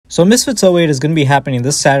So Misfits 08 is going to be happening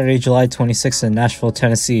this Saturday, July 26th in Nashville,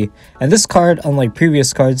 Tennessee, and this card, unlike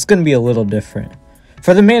previous cards, is going to be a little different.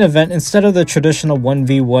 For the main event, instead of the traditional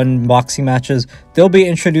 1v1 boxing matches, they'll be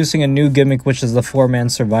introducing a new gimmick, which is the 4-man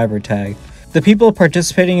Survivor Tag. The people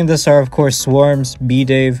participating in this are of course Swarms,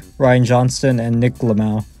 B-Dave, Ryan Johnston, and Nick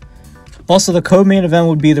Lamau. Also, the co-main event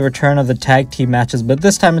would be the return of the tag team matches, but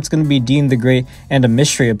this time it's going to be Dean the Great and a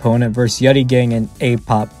mystery opponent versus Yeti Gang and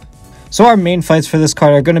A-Pop. So our main fights for this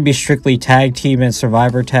card are going to be strictly tag team and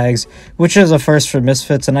survivor tags, which is a first for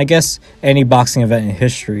Misfits and I guess any boxing event in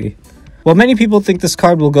history. While many people think this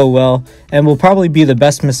card will go well and will probably be the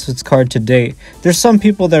best Misfits card to date, there's some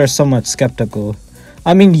people that are somewhat skeptical.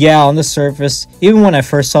 I mean, yeah, on the surface, even when I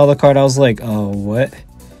first saw the card I was like, oh, what?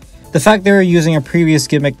 The fact they were using a previous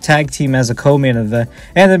gimmick tag team as a co-main event,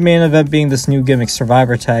 and the main event being this new gimmick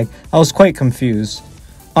survivor tag, I was quite confused.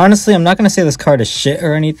 Honestly, I'm not going to say this card is shit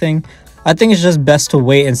or anything. I think it's just best to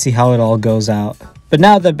wait and see how it all goes out. But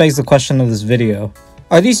now that begs the question of this video.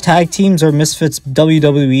 Are these tag teams or Misfits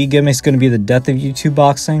WWE gimmicks going to be the death of YouTube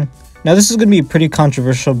boxing? Now this is going to be pretty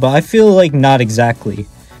controversial, but I feel like not exactly.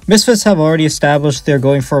 Misfits have already established they're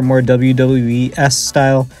going for a more WWE-esque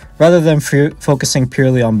style rather than focusing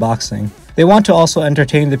purely on boxing. They want to also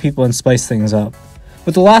entertain the people and spice things up.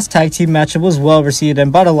 With the last tag team match, it was well received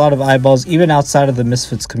and brought a lot of eyeballs even outside of the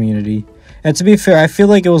Misfits community. And to be fair, I feel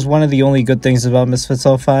like it was one of the only good things about Misfits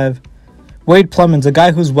 05. Wade Plemmons, a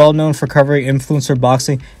guy who's well known for covering influencer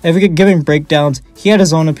boxing and giving breakdowns, he had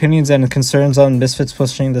his own opinions and concerns on Misfits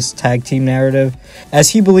pushing this tag team narrative, as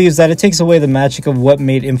he believes that it takes away the magic of what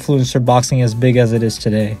made influencer boxing as big as it is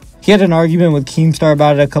today. He had an argument with Keemstar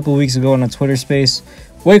about it a couple weeks ago on a Twitter space.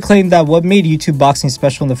 Wade claimed that what made YouTube boxing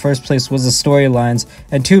special in the first place was the storylines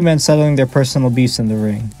and two men settling their personal beefs in the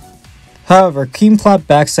ring. However, Keem clapped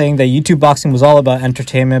back saying that YouTube boxing was all about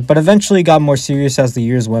entertainment, but eventually got more serious as the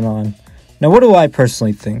years went on. Now what do I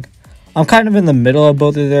personally think? I'm kind of in the middle of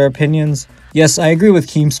both of their opinions. Yes, I agree with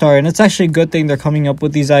Keemstar, and it's actually a good thing they're coming up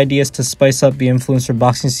with these ideas to spice up the influencer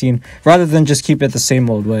boxing scene rather than just keep it the same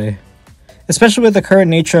old way. Especially with the current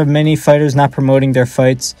nature of many fighters not promoting their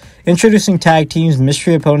fights, introducing tag teams,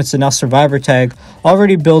 mystery opponents, and now Survivor Tag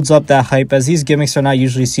already builds up that hype as these gimmicks are not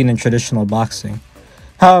usually seen in traditional boxing.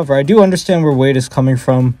 However, I do understand where Wade is coming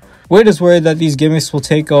from. Wade is worried that these gimmicks will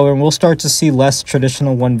take over and we'll start to see less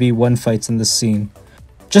traditional 1v1 fights in this scene.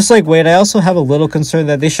 Just like Wade, I also have a little concern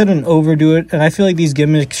that they shouldn't overdo it, and I feel like these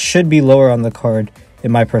gimmicks should be lower on the card,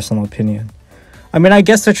 in my personal opinion. I mean, I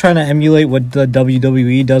guess they're trying to emulate what the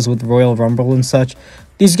WWE does with Royal Rumble and such.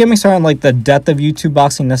 These gimmicks aren't like the death of YouTube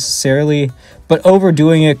boxing necessarily, but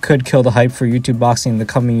overdoing it could kill the hype for YouTube boxing in the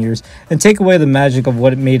coming years and take away the magic of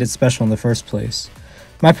what made it special in the first place.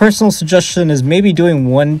 My personal suggestion is maybe doing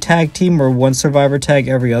one tag team or one survivor tag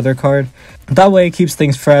every other card. That way it keeps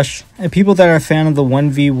things fresh, and people that are a fan of the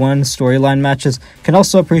 1v1 storyline matches can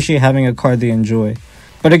also appreciate having a card they enjoy.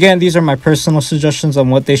 But again, these are my personal suggestions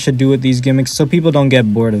on what they should do with these gimmicks so people don't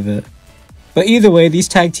get bored of it. But either way, these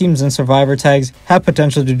tag teams and survivor tags have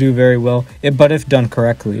potential to do very well, but if done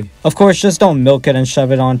correctly. Of course, just don't milk it and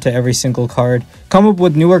shove it onto every single card. Come up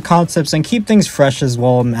with newer concepts and keep things fresh is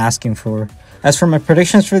all I'm asking for. As for my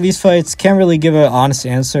predictions for these fights, can't really give an honest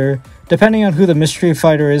answer. Depending on who the mystery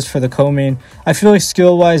fighter is for the co-main, I feel like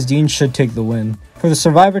skill-wise Dean should take the win. For the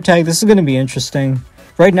survivor tag, this is going to be interesting.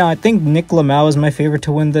 Right now, I think Nick Lamau is my favorite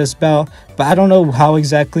to win this bout, but I don't know how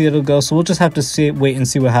exactly it'll go, so we'll just have to wait and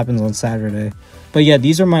see what happens on Saturday. But yeah,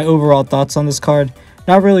 these are my overall thoughts on this card.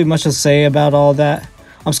 Not really much to say about all that.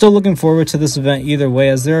 I'm still looking forward to this event either way,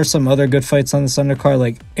 as there are some other good fights on this undercard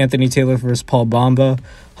like Anthony Taylor vs. Paul Bamba,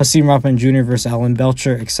 Hasim Rahman Jr. vs. Alan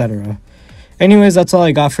Belcher, etc. Anyways, that's all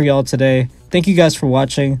I got for y'all today. Thank you guys for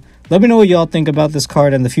watching. Let me know what y'all think about this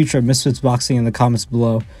card and the future of Misfits Boxing in the comments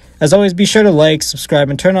below. As always, be sure to like,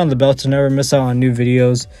 subscribe, and turn on the bell to never miss out on new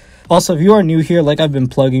videos. Also, if you are new here, like I've been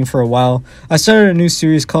plugging for a while, I started a new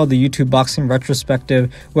series called the YouTube Boxing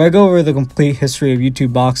Retrospective, where I go over the complete history of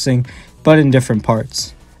YouTube boxing, but in different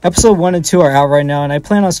parts. Episode 1 and 2 are out right now, and I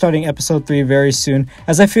plan on starting episode 3 very soon,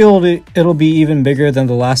 as I feel it'll be even bigger than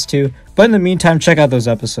the last two, but in the meantime, check out those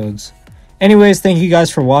episodes. Anyways, thank you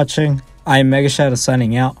guys for watching. I am Megashada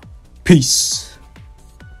signing out. Peace.